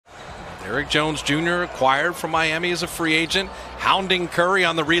Derrick Jones Jr. acquired from Miami as a free agent, hounding Curry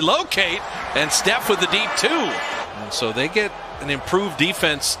on the relocate, and Steph with the deep two. And so they get an improved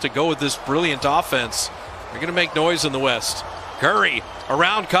defense to go with this brilliant offense. They're going to make noise in the West. Curry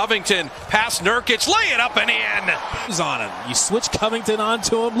around Covington, past Nurkic, lay it up and in. Who's on him? You switch Covington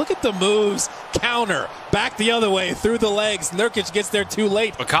onto him. Look at the moves. Counter. Back the other way, through the legs. Nurkic gets there too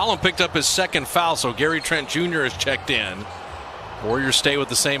late. McCollum picked up his second foul, so Gary Trent Jr. is checked in. Warriors stay with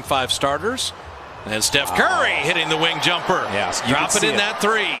the same 5 starters. And Steph Curry hitting the wing jumper. Yes, dropping in that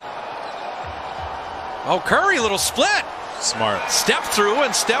 3. Oh, Curry, little split. Smart. Step through,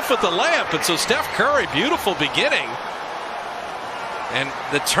 and Steph with the layup. And so Steph Curry, beautiful beginning. And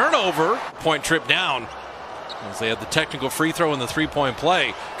the turnover, point trip down, as they had the technical free throw and the 3-point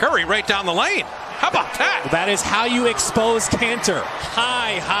play. Curry right down the lane. How about that? That is how you expose Cantor.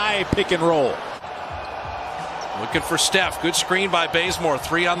 High pick and roll. Looking for Steph. Good screen by Bazemore.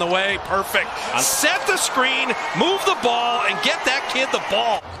 3 on the way. Perfect. Set the screen, move the ball, and get that kid the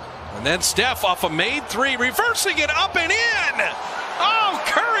ball. And then Steph off a made 3, reversing it up and in. Oh,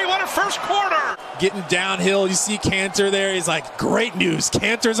 Curry, what a first quarter. Getting downhill, you see Cantor there. He's like, great news.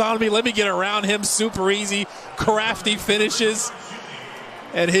 Cantor's on me. Let me get around him. Super easy. Crafty finishes.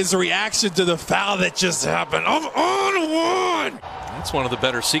 And his reaction to the foul that just happened. I'm on one. That's one of the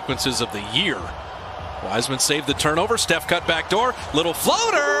better sequences of the year. Wiseman saved the turnover. Steph cut back door. Little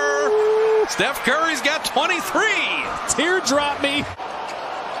floater. Steph Curry's got 23. Teardrop me.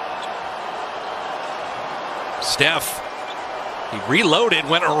 Steph, he reloaded,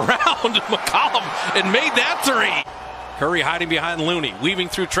 went around McCollum and made that 3. Curry hiding behind Looney, weaving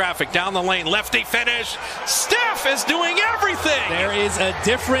through traffic, down the lane, lefty finish. Steph is doing everything. There is a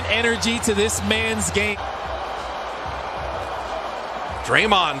different energy to this man's game.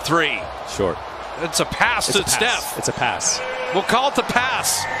 Draymond 3. Short. It's a pass to Steph. It's a pass. We'll call it the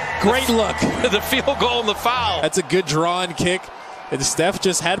pass. Great look. The field goal and the foul. That's a good draw and kick. And Steph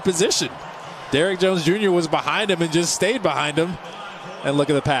just had position. Derrick Jones Jr. was behind him and just stayed behind him. And look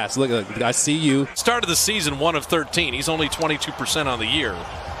at the pass. Look, I see you. Started the season 1 of 13. He's only 22% on the year.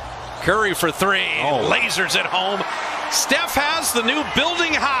 Curry for 3. Oh. Lasers at home. Steph has the new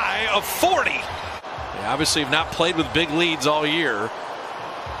building high of 40. They obviously have not played with big leads all year.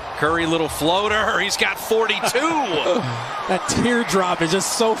 Curry, little floater. He's got 42. That teardrop is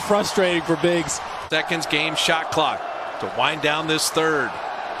just so frustrating for bigs. Seconds game shot clock to wind down this third.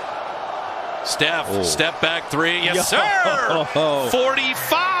 Steph, step back 3. Yes, sir.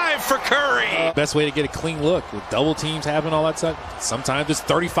 45 for Curry. Best way to get a clean look with double teams happening, all that stuff. Sometimes it's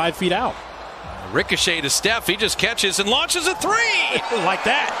 35 feet out. Ricochet to Steph. He just catches and launches a 3. Like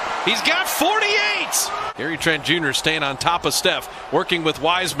that. He's got 48. Gary Trent Jr. staying on top of Steph, working with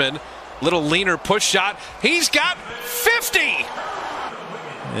Wiseman. Little leaner push shot. He's got 50.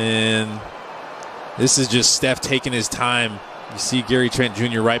 And this is just Steph taking his time. You see Gary Trent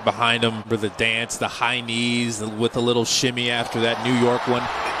Jr. right behind him for the dance, the high knees with a little shimmy after that New York one.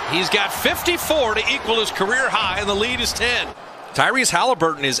 He's got 54 to equal his career high, and the lead is 10. Tyrese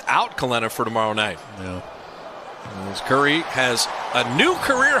Halliburton is out, Kalena, for tomorrow night. Yeah. As Curry has a new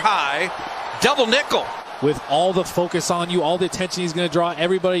career high, double nickel. With all the focus on you, all the attention he's going to draw,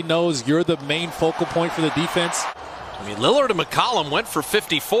 everybody knows you're the main focal point for the defense. I mean, Lillard and McCollum went for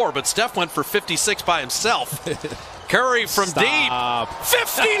 54, but Steph went for 56 by himself. Curry from deep. 59!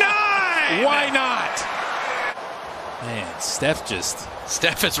 Why not? Man, Steph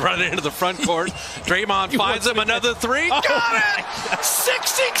is running into the front court. Draymond finds him another 3. Got it!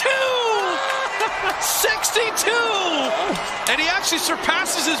 62! 62! And he actually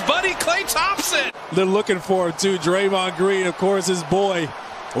surpasses his buddy Klay Thompson. They're looking for him too. Draymond Green, of course, his boy.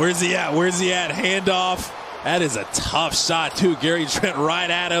 Where's he at? Handoff. That is a tough shot too. Gary Trent right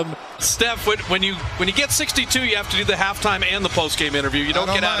at him. Steph, when you get 62, you have to do the halftime and the postgame interview. You don't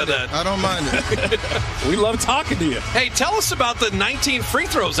get out of that. I don't mind it. We love talking to you. Hey, tell us about the 19 free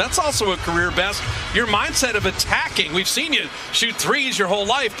throws. That's also a career best. Your mindset of attacking. We've seen you shoot threes your whole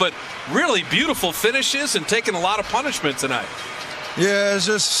life, but really beautiful finishes and taking a lot of punishment tonight. Yeah, it's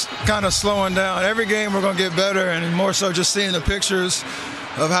just kind of slowing down. Every game we're going to get better, and more so just seeing the pictures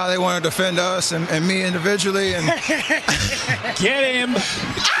of how they want to defend us and me individually. And Get him. Get him.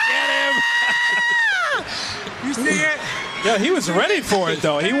 You see it? Yeah, he was ready for it,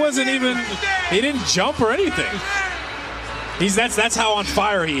 though. He wasn't even – he didn't jump or anything. That's how on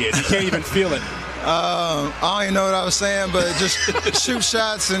fire he is. He can't even feel it. I don't even know what I was saying, but just shoot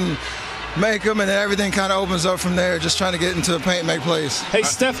shots and make them, and then everything kind of opens up from there, just trying to get into the paint and make plays. Hey,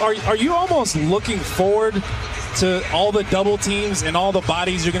 Steph, are you almost looking forward to all the double teams and all the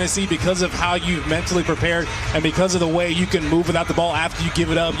bodies you're going to see because of how you mentally prepared and because of the way you can move without the ball after you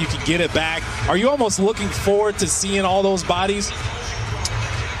give it up, you can get it back? Are you almost looking forward to seeing all those bodies?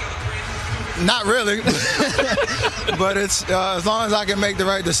 Not really, but it's as long as I can make the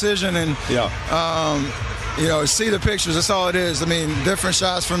right decision and see the pictures. That's all it is. I mean, different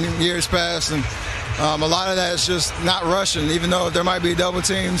shots from years past, and a lot of that is just not rushing. Even though there might be double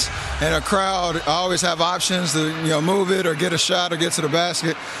teams and a crowd, I always have options to move it or get a shot or get to the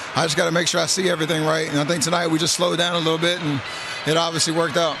basket. I just got to make sure I see everything right. And I think tonight we just slowed down a little bit, and it obviously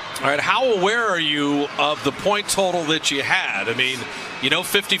worked out. All right, how aware are you of the point total that you had? I mean,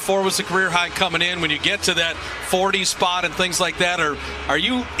 54 was the career high coming in. When you get to that 40 spot and things like that, are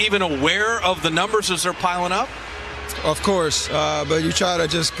you even aware of the numbers as they're piling up? Of course, but you try to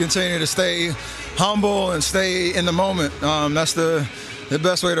just continue to stay humble and stay in the moment. That's the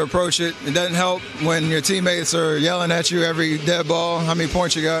best way to approach it. It doesn't help when your teammates are yelling at you every dead ball, how many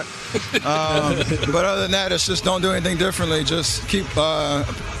points you got. But other than that, it's just don't do anything differently. Just keep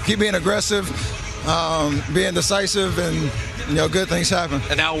being aggressive, being decisive, and good things happen.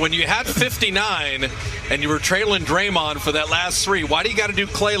 And now when you had 59 and you were trailing Draymond for that last three, why do you got to do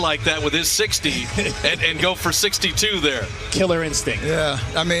Clay like that with his 60 and go for 62 there? Killer instinct. Yeah,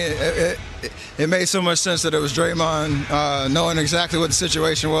 I mean, it made so much sense that it was Draymond, knowing exactly what the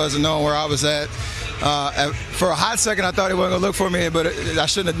situation was and knowing where I was at. For a hot second, I thought he wasn't going to look for me, but I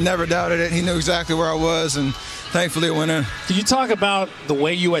shouldn't have never doubted it. He knew exactly where I was, and thankfully it went in. Can you talk about the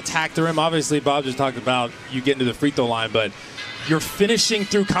way you attacked the rim? Obviously, Bob just talked about you getting to the free throw line, but you're finishing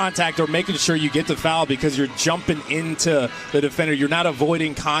through contact or making sure you get the foul because you're jumping into the defender. You're not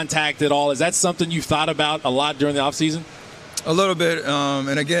avoiding contact at all. Is that something you've thought about a lot during the offseason? A little bit,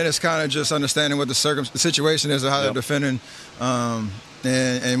 and again, it's kind of just understanding what the situation is and how they're defending.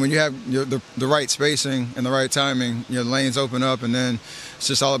 And when you have the right spacing and the right timing, the lanes open up, and then it's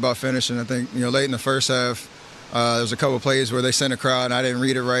just all about finishing. I think late in the first half, there was a couple of plays where they sent a crowd, and I didn't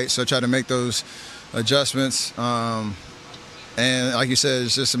read it right, so I tried to make those adjustments. And like you said,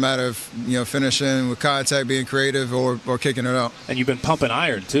 it's just a matter of finishing with contact, being creative, or kicking it out. And you've been pumping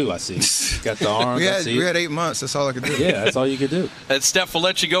iron too, I see. Got the arm. we had 8 months. That's all I could do. Yeah, that's all you could do. And Steph, we'll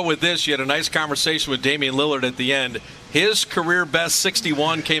let you go with this. You had a nice conversation with Damian Lillard at the end. His career best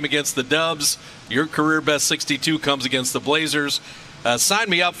 61 came against the Dubs. Your career best 62 comes against the Blazers. Sign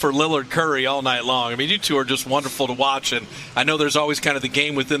me up for Lillard Curry all night long. I mean, you two are just wonderful to watch, and I know there's always kind of the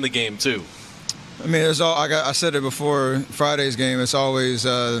game within the game too. I mean, I said it before Friday's game. It's always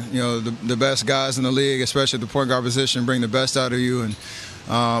the best guys in the league, especially at the point guard position, bring the best out of you. And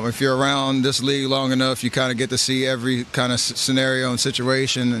if you're around this league long enough, you kind of get to see every kind of scenario and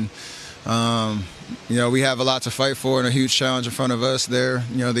situation. And we have a lot to fight for and a huge challenge in front of us. There,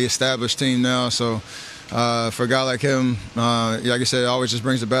 the established team now. So for a guy like him, like I said, it always just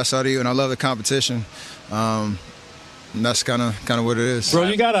brings the best out of you. And I love the competition. And that's kind of what it is. Bro,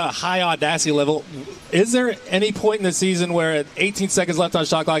 you got a high audacity level. Is there any point in the season where at 18 seconds left on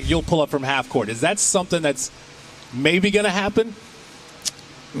shot clock, you'll pull up from half court? Is that something that's maybe going to happen?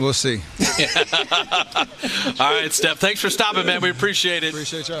 We'll see. All right, Steph. Thanks for stopping, man. We appreciate it.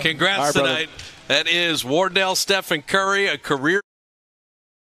 Appreciate y'all. Congrats tonight. That is Wardell Stephen Curry, a career